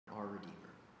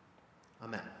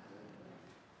Amen.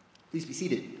 Please be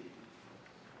seated.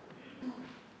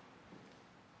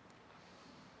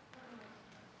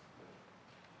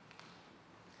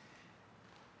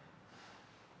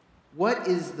 What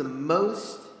is the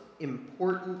most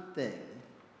important thing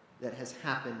that has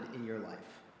happened in your life?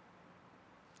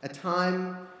 A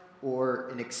time or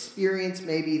an experience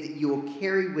maybe that you will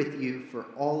carry with you for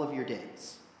all of your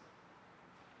days.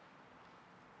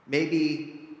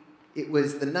 Maybe it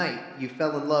was the night you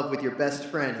fell in love with your best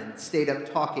friend and stayed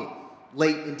up talking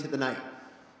late into the night.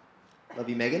 Love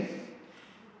you, Megan.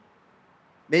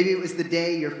 Maybe it was the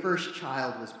day your first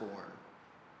child was born.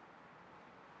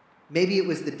 Maybe it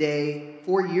was the day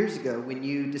 4 years ago when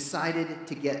you decided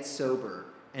to get sober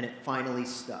and it finally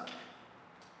stuck.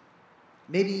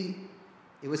 Maybe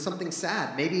it was something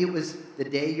sad. Maybe it was the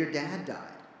day your dad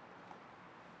died.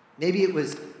 Maybe it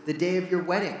was the day of your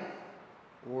wedding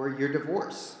or your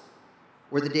divorce,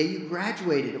 or the day you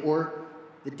graduated, or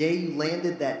the day you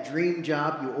landed that dream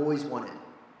job you always wanted.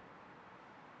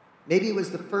 Maybe it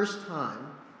was the first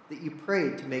time that you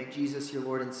prayed to make Jesus your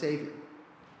Lord and Savior.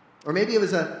 Or maybe it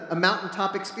was a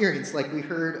mountaintop experience like we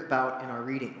heard about in our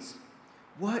readings.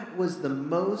 What was the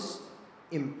most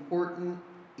important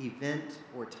event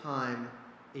or time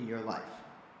in your life?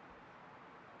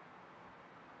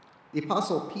 The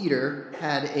Apostle Peter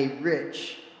had a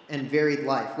rich and varied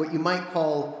life, what you might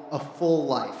call a full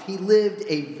life. He lived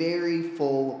a very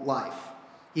full life.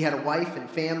 He had a wife and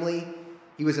family.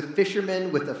 He was a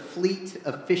fisherman with a fleet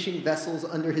of fishing vessels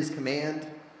under his command.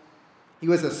 He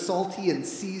was a salty and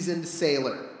seasoned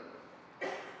sailor.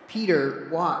 Peter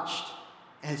watched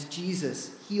as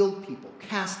Jesus healed people,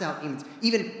 cast out demons,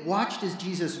 even watched as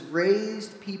Jesus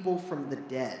raised people from the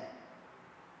dead.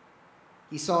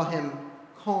 He saw him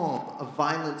calm a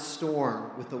violent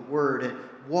storm with a word and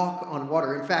walk on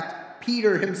water. In fact,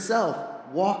 Peter himself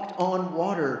walked on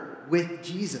water with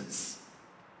Jesus.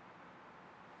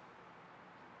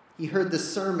 He heard the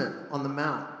Sermon on the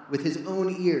Mount with his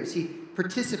own ears. He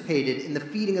participated in the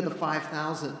feeding of the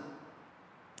 5,000.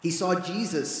 He saw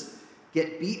Jesus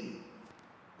get beaten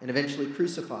and eventually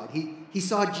crucified. He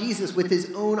saw Jesus with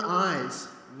his own eyes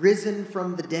risen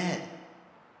from the dead.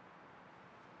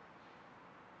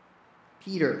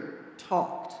 Peter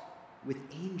talked with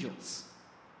angels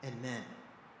and men,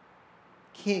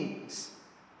 kings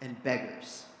and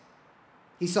beggars.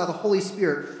 He saw the Holy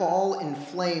Spirit fall in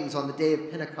flames on the day of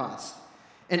Pentecost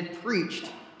and preached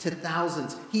to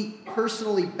thousands. He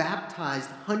personally baptized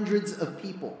hundreds of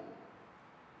people.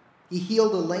 He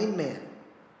healed a lame man.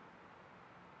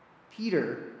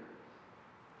 Peter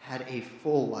had a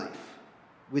full life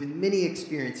with many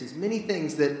experiences, many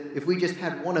things that if we just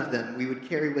had one of them, we would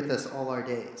carry with us all our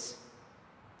days.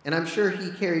 And I'm sure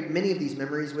he carried many of these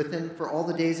memories with him for all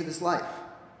the days of his life.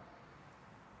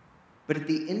 But at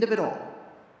the end of it all,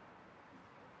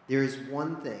 there is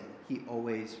one thing he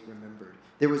always remembered.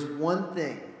 There was one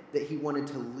thing that he wanted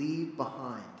to leave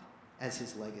behind as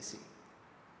his legacy.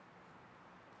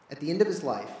 At the end of his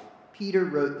life, Peter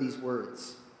wrote these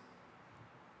words: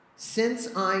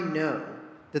 "Since I know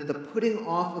that the putting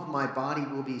off of my body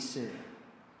will be soon,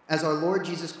 as our Lord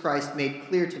Jesus Christ made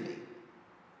clear to me,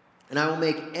 and I will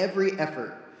make every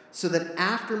effort so that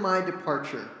after my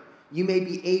departure you may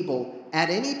be able at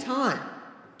any time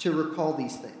to recall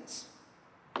these things."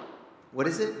 What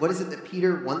is it? What is it that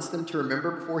Peter wants them to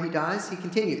remember before he dies? He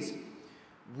continues,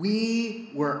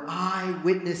 "We were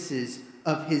eyewitnesses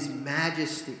of his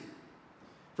majesty.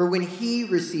 For when he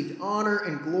received honor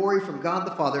and glory from God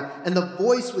the Father, and the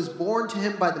voice was borne to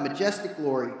him by the majestic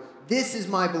glory, 'This is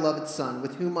my beloved Son,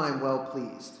 with whom I am well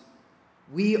pleased.'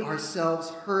 We ourselves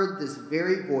heard this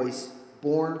very voice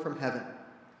borne from heaven,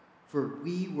 for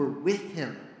we were with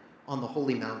him on the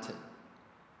holy mountain.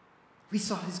 We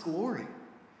saw his glory.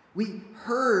 We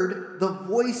heard the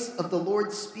voice of the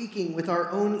Lord speaking with our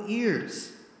own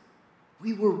ears.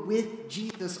 We were with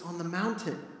Jesus on the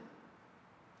mountain."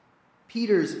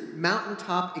 Peter's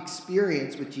mountaintop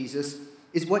experience with Jesus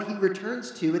is what he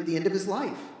returns to at the end of his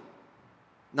life.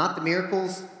 Not the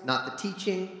miracles, not the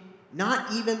teaching,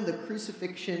 not even the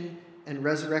crucifixion and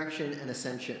resurrection and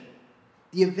ascension.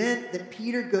 The event that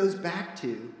Peter goes back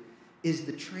to is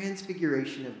the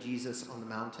transfiguration of Jesus on the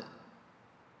mountain.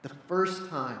 The first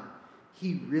time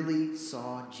he really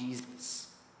saw Jesus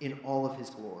in all of his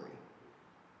glory.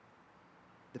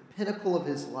 The pinnacle of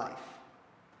his life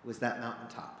was that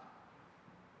mountaintop.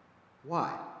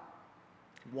 Why?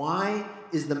 Why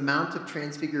is the Mount of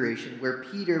Transfiguration where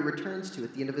Peter returns to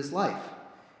at the end of his life?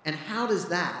 And how does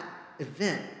that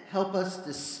event help us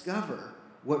discover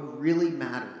what really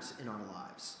matters in our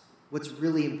lives? What's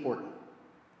really important?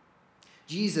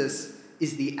 Jesus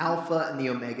is the Alpha and the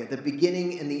Omega, the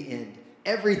beginning and the end,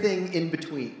 everything in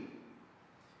between.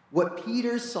 What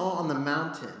Peter saw on the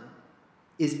mountain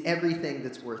is everything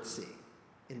that's worth seeing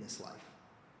in this life.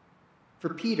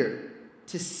 For Peter,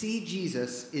 to see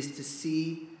Jesus is to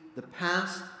see the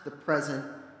past, the present,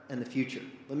 and the future.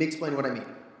 Let me explain what I mean.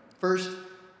 First,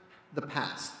 the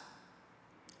past.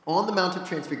 On the Mount of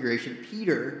Transfiguration,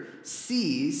 Peter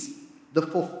sees the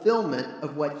fulfillment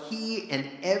of what he and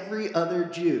every other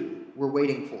Jew were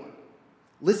waiting for.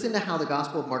 Listen to how the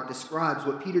Gospel of Mark describes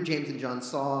what Peter, James, and John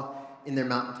saw in their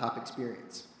mountaintop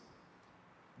experience.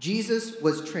 Jesus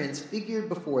was transfigured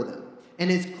before them, and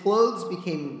his clothes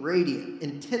became radiant,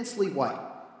 intensely white,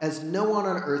 as no one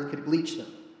on earth could bleach them.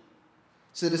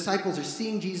 So the disciples are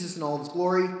seeing Jesus in all his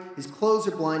glory. His clothes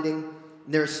are blinding,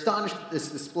 and they're astonished at this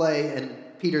display, and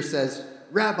Peter says,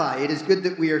 "Rabbi, it is good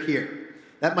that we are here."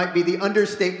 That might be the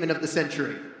understatement of the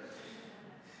century.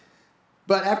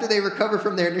 But after they recover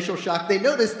from their initial shock, they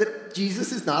notice that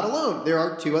Jesus is not alone. There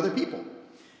are two other people.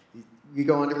 We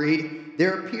go on to read,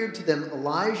 "There appeared to them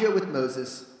Elijah with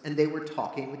Moses, and they were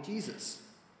talking with Jesus."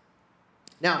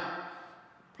 Now,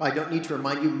 probably don't need to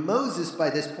remind you, Moses by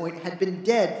this point had been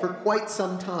dead for quite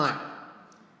some time.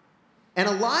 And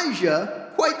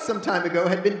Elijah, quite some time ago,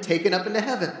 had been taken up into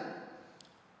heaven.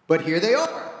 But here they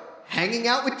are, hanging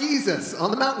out with Jesus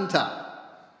on the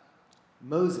mountaintop.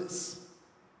 Moses,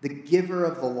 the giver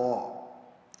of the law,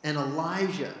 and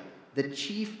Elijah, the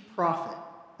chief prophet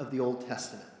of the Old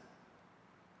Testament.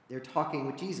 They're talking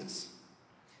with Jesus.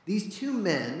 These two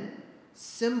men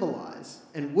symbolize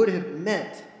and would have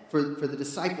meant for the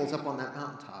disciples up on that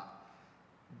mountaintop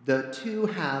the two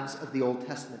halves of the Old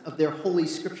Testament, of their holy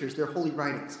scriptures, their holy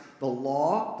writings, the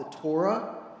law, the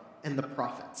Torah, and the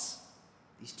prophets.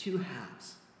 These two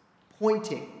halves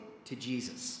pointing to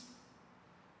Jesus.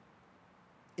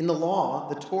 In the law,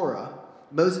 the Torah,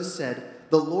 Moses said,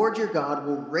 "The Lord your God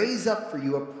will raise up for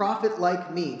you a prophet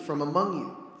like me from among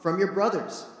you, from your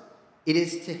brothers. It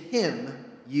is to him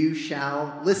you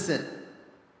shall listen."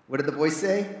 What did the voice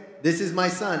say? "This is my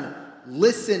son.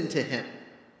 Listen to him."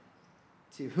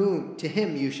 To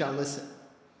him you shall listen.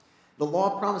 The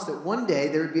law promised that one day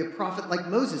there would be a prophet like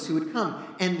Moses who would come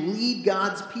and lead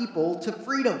God's people to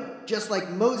freedom, just like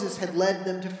Moses had led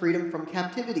them to freedom from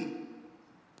captivity.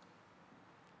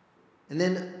 And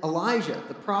then Elijah,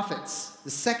 the prophets,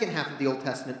 the second half of the Old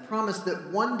Testament, promised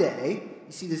that one day,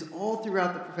 you see this all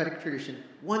throughout the prophetic tradition,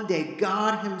 one day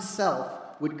God himself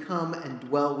would come and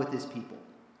dwell with his people,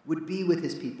 would be with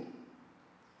his people.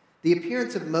 The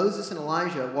appearance of Moses and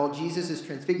Elijah while Jesus is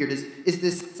transfigured is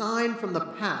this sign from the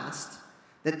past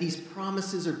that these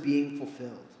promises are being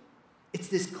fulfilled. It's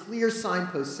this clear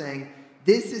signpost saying,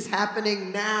 this is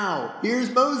happening now. Here's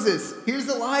Moses. Here's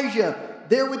Elijah.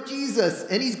 They're with Jesus,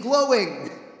 and he's glowing.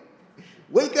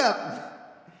 Wake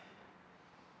up.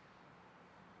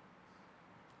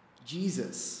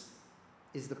 Jesus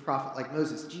is the prophet like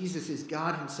Moses. Jesus is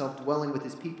God himself dwelling with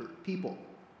his people.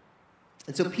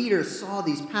 And so Peter saw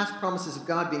these past promises of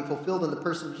God being fulfilled in the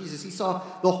person of Jesus. He saw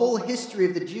the whole history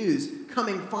of the Jews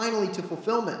coming finally to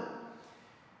fulfillment.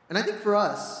 And I think for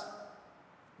us,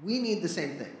 we need the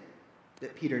same thing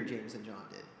that Peter and James and John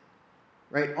did.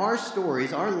 Right? Our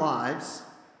stories, our lives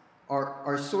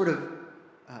are sort of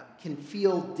can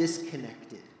feel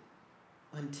disconnected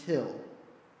until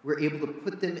we're able to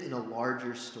put them in a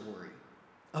larger story,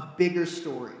 a bigger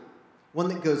story, one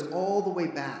that goes all the way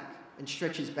back and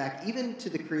stretches back even to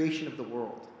the creation of the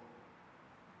world.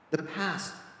 The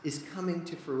past is coming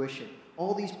to fruition.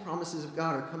 All these promises of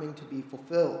God are coming to be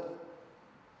fulfilled.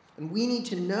 And we need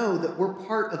to know that we're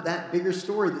part of that bigger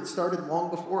story that started long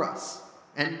before us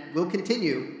and will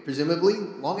continue, presumably,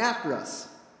 long after us.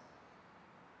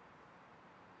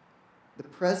 The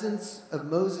presence of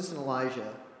Moses and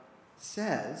Elijah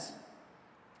says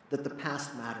that the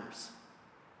past matters.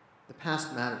 The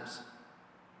past matters.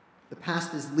 The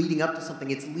past is leading up to something.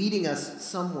 It's leading us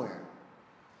somewhere.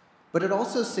 But it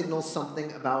also signals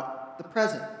something about the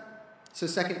present. So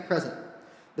second, present.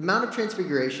 The Mount of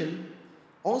Transfiguration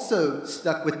also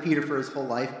stuck with Peter for his whole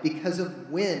life because of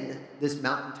when this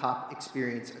mountaintop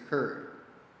experience occurred.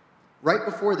 Right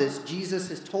before this, Jesus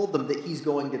has told them that he's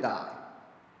going to die,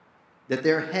 that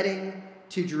they're heading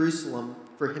to Jerusalem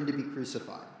for him to be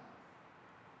crucified.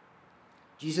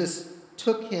 Jesus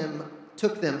took them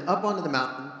up onto the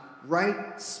mountain,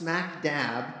 right smack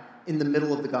dab in the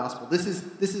middle of the gospel. This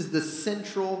is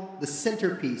the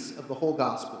centerpiece of the whole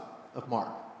gospel of Mark.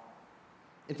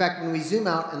 In fact, when we zoom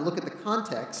out and look at the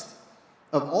context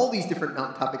of all these different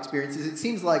mountaintop experiences, it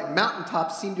seems like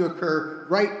mountaintops seem to occur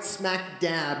right smack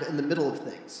dab in the middle of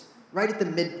things, right at the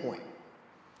midpoint.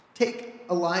 Take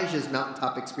Elijah's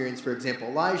mountaintop experience, for example.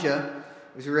 Elijah,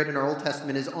 as we read in our Old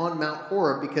Testament, is on Mount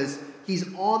Horeb because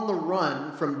he's on the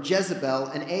run from Jezebel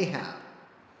and Ahab.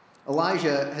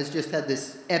 Elijah has just had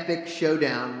this epic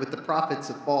showdown with the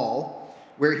prophets of Baal,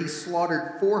 where he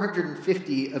slaughtered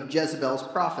 450 of Jezebel's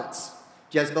prophets.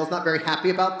 Jezebel's not very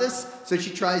happy about this, so she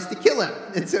tries to kill him.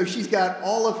 And so she's got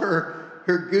all of her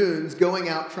goons going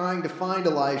out trying to find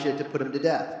Elijah to put him to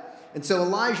death. And so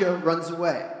Elijah runs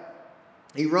away.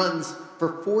 He runs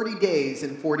for 40 days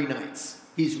and 40 nights.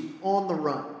 He's on the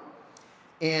run.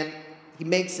 And he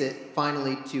makes it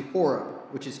finally to Horeb,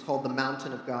 which is called the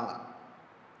mountain of God.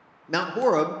 Mount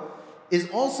Horeb is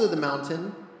also the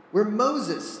mountain where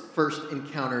Moses first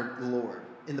encountered the Lord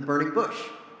in the burning bush.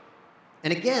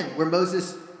 And again, where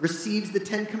Moses receives the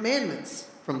 10 Commandments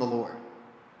from the Lord.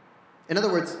 In other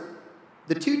words,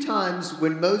 the two times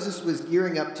when Moses was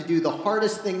gearing up to do the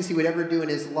hardest things he would ever do in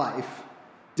his life,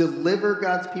 deliver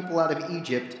God's people out of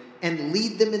Egypt and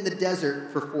lead them in the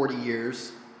desert for 40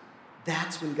 years,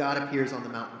 that's when God appears on the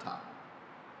mountaintop.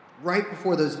 Right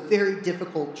before those very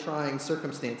difficult, trying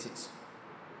circumstances.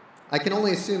 I can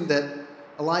only assume that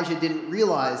Elijah didn't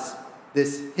realize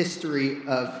this history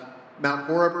of Mount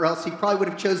Horeb, or else he probably would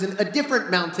have chosen a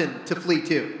different mountain to flee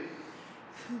to.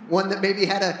 One that maybe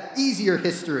had an easier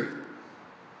history.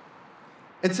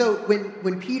 And so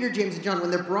when Peter, James, and John,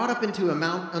 when they're brought up onto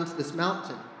this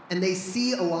mountain, and they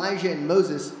see Elijah and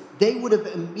Moses, they would have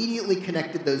immediately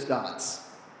connected those dots.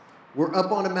 We're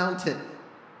up on a mountain.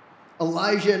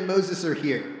 Elijah and Moses are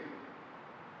here.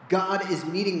 God is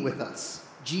meeting with us.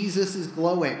 Jesus is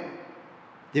glowing.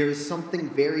 There is something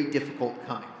very difficult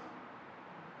coming.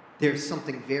 There's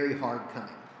something very hard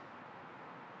coming.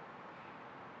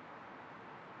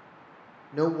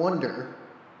 No wonder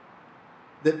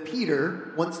that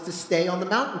Peter wants to stay on the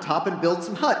mountaintop and build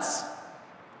some huts,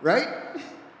 right?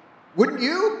 Wouldn't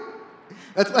you?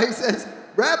 That's why he says,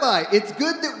 Rabbi, it's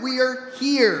good that we are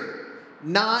here,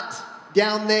 not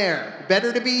down there.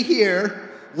 Better to be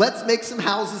here. Let's make some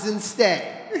houses and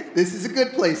stay. This is a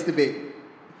good place to be.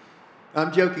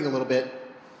 I'm joking a little bit.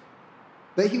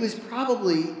 But he was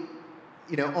probably,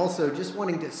 also just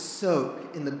wanting to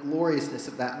soak in the gloriousness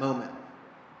of that moment.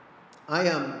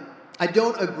 I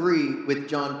don't agree with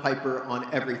John Piper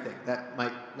on everything. That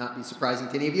might not be surprising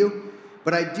to any of you.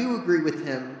 But I do agree with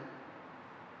him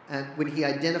when he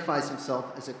identifies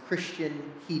himself as a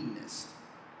Christian hedonist.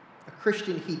 A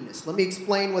Christian hedonist. Let me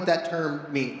explain what that term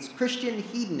means. Christian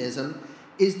hedonism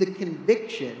is the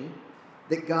conviction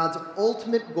that God's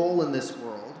ultimate goal in this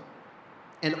world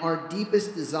and our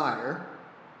deepest desire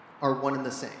are one and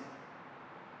the same.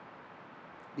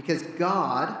 Because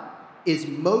God is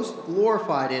most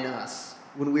glorified in us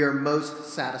when we are most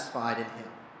satisfied in him.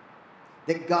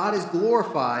 That God is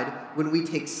glorified when we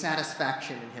take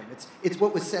satisfaction in him. It's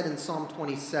what was said in Psalm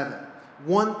 27.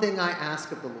 One thing I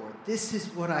ask of the Lord, this is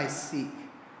what I seek,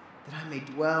 that I may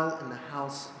dwell in the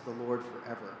house of the Lord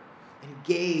forever and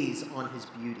gaze on his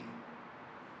beauty.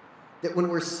 That when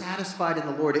we're satisfied in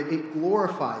the Lord, it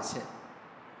glorifies him.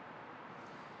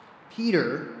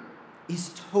 Peter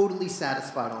is totally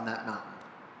satisfied on that mountain.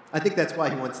 I think that's why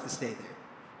he wants to stay there.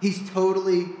 He's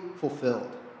totally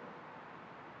fulfilled.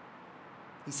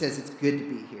 He says, it's good to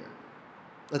be here.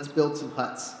 Let's build some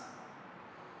huts.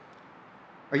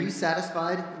 Are you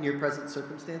satisfied in your present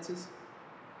circumstances?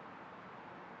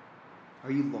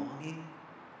 Are you longing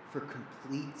for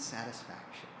complete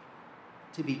satisfaction?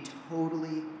 To be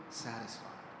totally satisfied,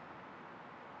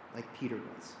 like Peter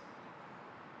was.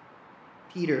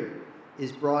 Peter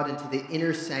is brought into the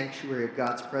inner sanctuary of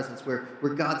God's presence, where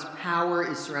God's power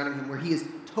is surrounding him, where he is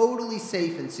totally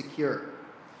safe and secure.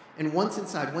 And once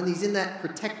inside, when he's in that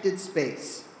protected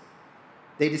space,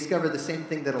 they discover the same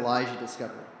thing that Elijah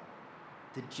discovered.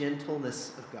 The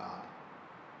gentleness of God.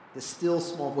 The still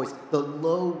small voice. The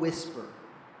low whisper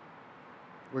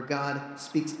where God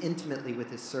speaks intimately with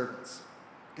his servants.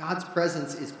 God's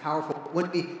presence is powerful.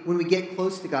 When we get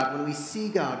close to God, when we see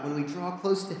God, when we draw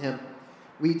close to him,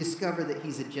 we discover that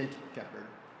he's a gentle shepherd.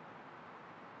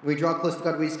 When we draw close to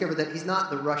God, we discover that he's not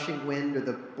the rushing wind or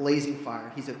the blazing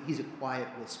fire. He's a quiet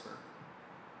whisper.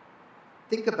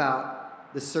 Think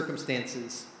about the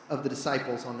circumstances of the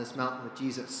disciples on this mountain with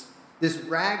Jesus. This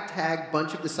ragtag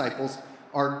bunch of disciples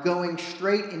are going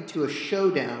straight into a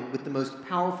showdown with the most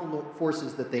powerful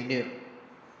forces that they knew.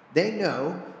 They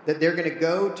know that they're going to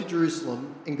go to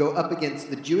Jerusalem and go up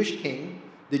against the Jewish king,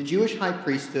 the Jewish high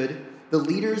priesthood, the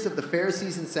leaders of the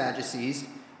Pharisees and Sadducees,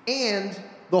 and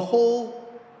the whole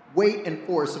weight and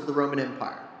force of the Roman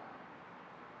Empire.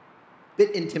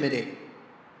 Bit intimidating.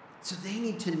 So they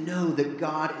need to know that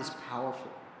God is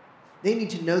powerful. They need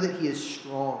to know that he is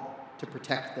strong to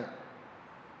protect them.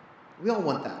 We all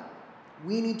want that.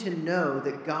 We need to know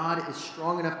that God is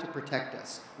strong enough to protect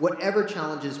us, whatever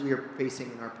challenges we are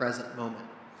facing in our present moment.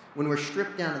 When we're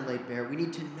stripped down and laid bare, we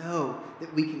need to know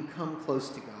that we can come close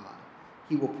to God.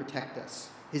 He will protect us.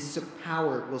 His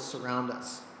power will surround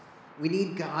us. We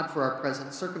need God for our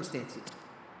present circumstances,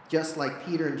 just like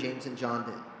Peter and James and John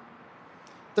did.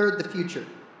 Third, the future.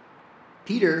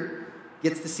 Peter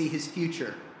gets to see his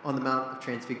future on the Mount of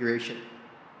Transfiguration.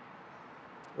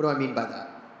 What do I mean by that?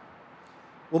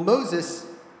 Well, Moses,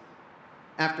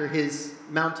 after his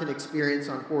mountain experience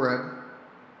on Horeb,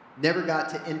 never got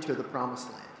to enter the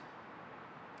Promised Land.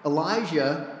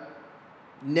 Elijah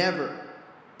never,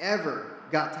 ever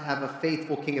got to have a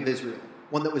faithful king of Israel,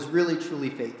 one that was really, truly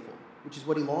faithful, which is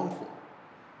what he longed for.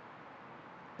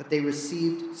 But they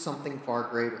received something far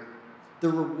greater. The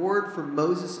reward for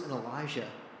Moses and Elijah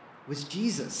was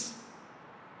Jesus.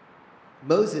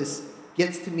 Moses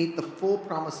gets to meet the full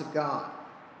promise of God,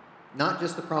 not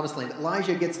just the Promised Land.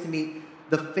 Elijah gets to meet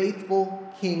the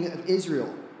faithful king of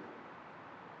Israel,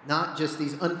 not just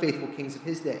these unfaithful kings of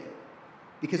his day.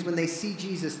 Because when they see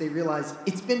Jesus, they realize,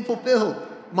 it's been fulfilled.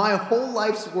 My whole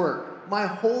life's work, my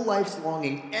whole life's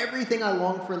longing, everything I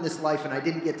longed for in this life and I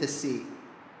didn't get to see,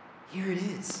 here it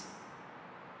is.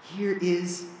 Here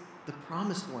is the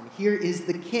promised one. Here is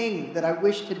the king that I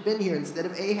wished had been here instead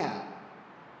of Ahab.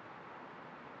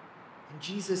 And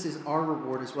Jesus is our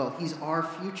reward as well. He's our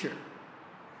future.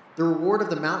 The reward of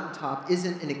the mountaintop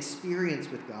isn't an experience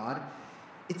with God.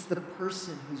 It's the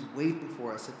person who's waiting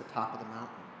for us at the top of the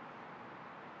mountain.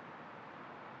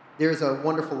 There's a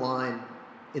wonderful line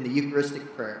in the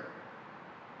Eucharistic prayer.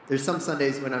 There's some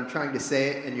Sundays when I'm trying to say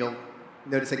it, and you'll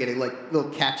notice I get a little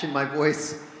catch in my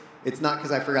voice. It's not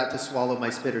because I forgot to swallow my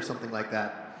spit or something like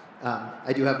that.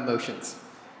 I do have emotions.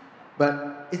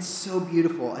 But it's so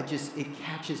beautiful. It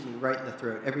catches me right in the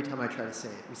throat every time I try to say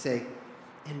it. We say,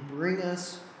 and bring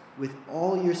us with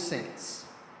all your saints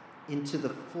into the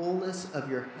fullness of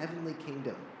your heavenly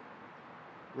kingdom,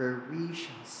 where we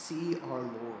shall see our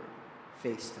Lord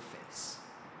face to face.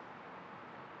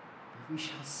 Where we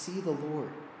shall see the Lord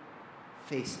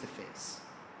face to face.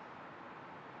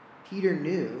 Peter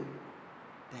knew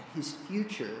that his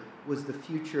future was the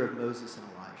future of Moses and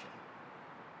Elijah.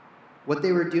 What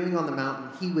they were doing on the mountain,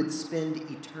 he would spend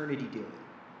eternity doing.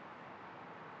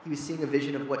 He was seeing a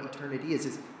vision of what eternity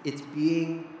is. It's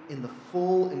being in the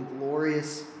full and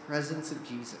glorious presence of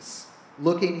Jesus,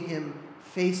 looking him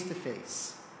face to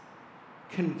face,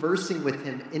 conversing with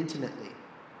him intimately.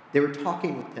 They were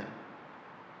talking with him,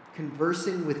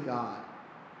 conversing with God.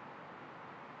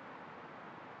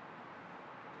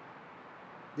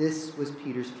 This was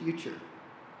Peter's future.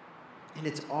 And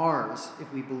it's ours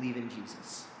if we believe in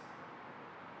Jesus.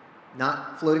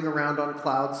 Not floating around on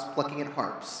clouds, plucking at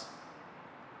harps,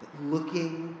 but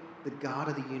looking the God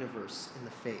of the universe in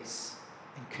the face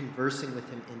and conversing with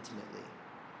him intimately,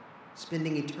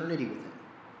 spending eternity with him.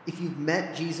 If you've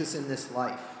met Jesus in this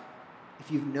life,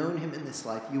 if you've known him in this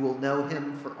life, you will know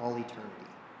him for all eternity.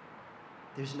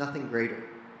 There's nothing greater.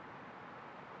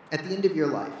 At the end of your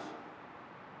life,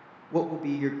 what will be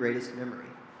your greatest memory?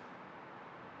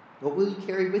 What will you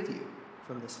carry with you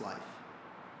from this life?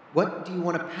 What do you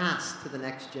want to pass to the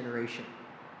next generation?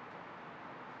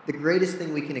 The greatest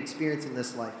thing we can experience in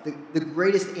this life, the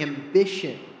greatest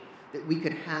ambition that we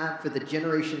could have for the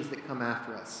generations that come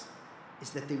after us, is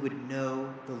that they would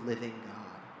know the living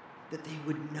God, that they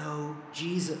would know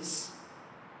Jesus.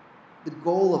 The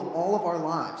goal of all of our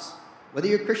lives, whether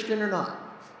you're Christian or not,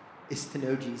 is to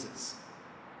know Jesus,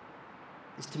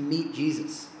 is to meet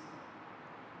Jesus.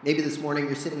 Maybe this morning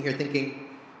you're sitting here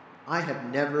thinking, I have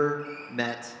never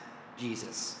met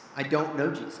Jesus. I don't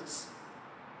know Jesus.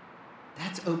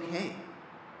 That's okay.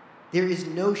 There is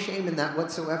no shame in that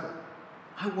whatsoever.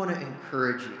 I want to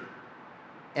encourage you.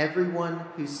 Everyone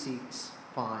who seeks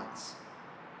finds.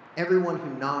 Everyone who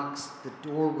knocks, the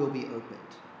door will be opened.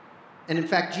 And in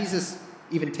fact, Jesus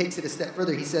even takes it a step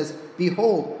further. He says,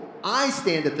 behold, I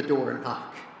stand at the door and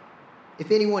knock.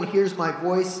 If anyone hears my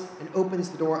voice and opens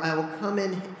the door, I will come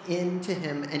in to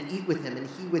him and eat with him and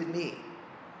he with me.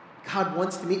 God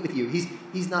wants to meet with you.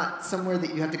 He's not somewhere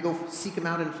that you have to go seek him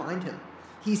out and find him.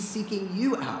 He's seeking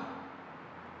you out.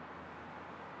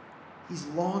 He's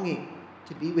longing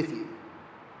to be with you.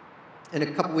 In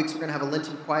a couple weeks, we're going to have a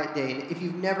Lenten quiet day. And if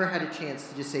you've never had a chance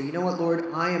to just say, you know what,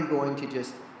 Lord, I am going to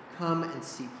just come and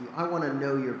seek you. I want to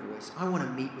know your voice. I want to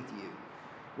meet with you.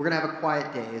 We're going to have a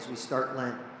quiet day as we start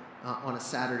Lent on a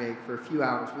Saturday for a few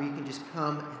hours where you can just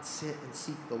come and sit and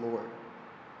seek the Lord.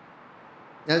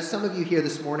 Now, there's some of you here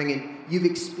this morning and you've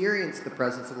experienced the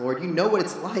presence of the Lord. You know what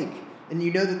it's like, and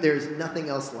you know that there's nothing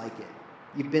else like it.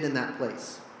 You've been in that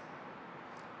place.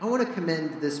 I want to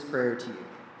commend this prayer to you.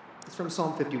 It's from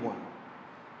Psalm 51.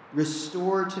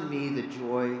 Restore to me the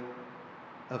joy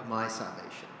of my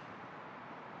salvation,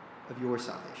 of your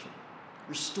salvation.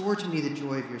 Restore to me the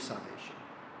joy of your salvation.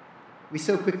 We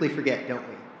so quickly forget, don't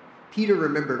we? Peter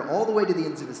remembered all the way to the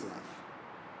ends of his life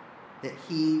that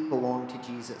he belonged to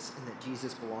Jesus and that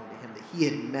Jesus belonged to him, that he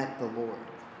had met the Lord.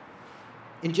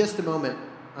 In just a moment,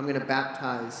 I'm going to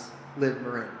baptize Liv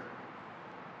Marin.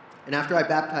 And after I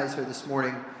baptize her this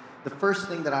morning, the first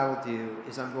thing that I will do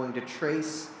is I'm going to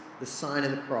trace the sign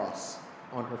of the cross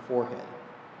on her forehead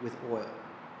with oil.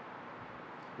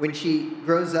 When she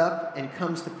grows up and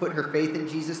comes to put her faith in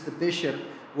Jesus, the bishop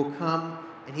will come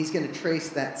and he's going to trace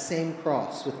that same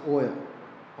cross with oil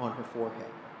on her forehead.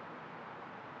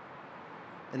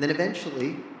 And then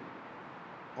eventually,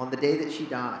 on the day that she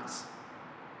dies,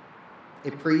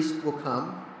 a priest will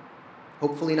come,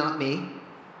 hopefully not me,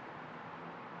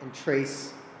 and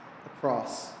trace a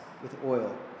cross with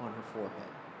oil on her forehead.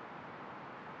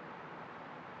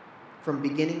 From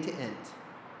beginning to end,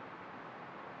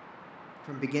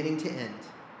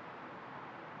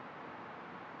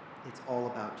 it's all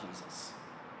about Jesus.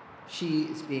 She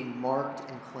is being marked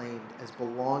and claimed as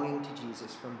belonging to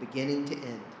Jesus from beginning to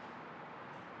end.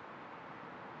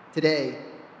 Today,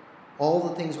 all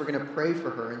the things we're going to pray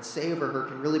for her and say over her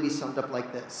can really be summed up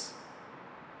like this.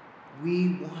 We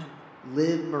want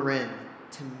Liv Marin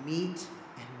to meet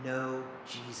and know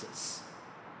Jesus.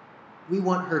 We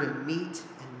want her to meet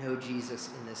and know Jesus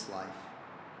in this life.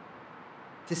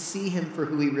 To see him for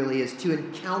who he really is, to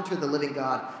encounter the living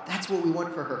God. That's what we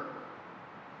want for her.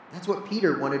 That's what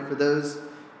Peter wanted for those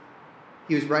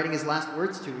he was writing his last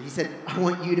words to. He said, I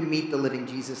want you to meet the living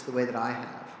Jesus the way that I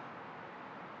have.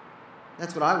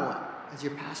 That's what I want as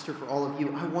your pastor for all of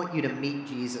you. I want you to meet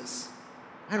Jesus.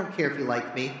 I don't care if you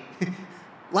like me.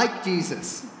 Like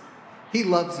Jesus. He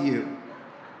loves you.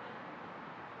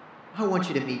 I want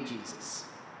you to meet Jesus.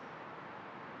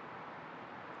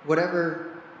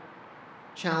 Whatever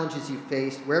challenges you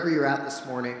faced, wherever you're at this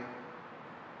morning,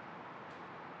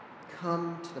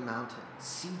 come to the mountain.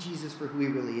 See Jesus for who he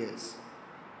really is.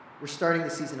 We're starting the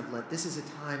season of Lent. This is a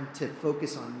time to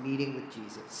focus on meeting with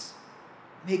Jesus.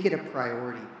 Make it a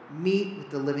priority. Meet with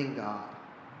the living God.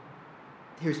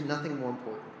 There's nothing more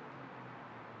important.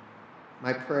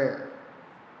 My prayer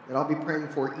that I'll be praying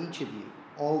for each of you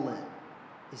all Lent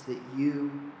is that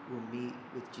you will meet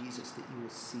with Jesus, that you will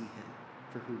see him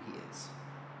for who he is.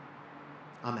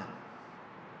 Amen.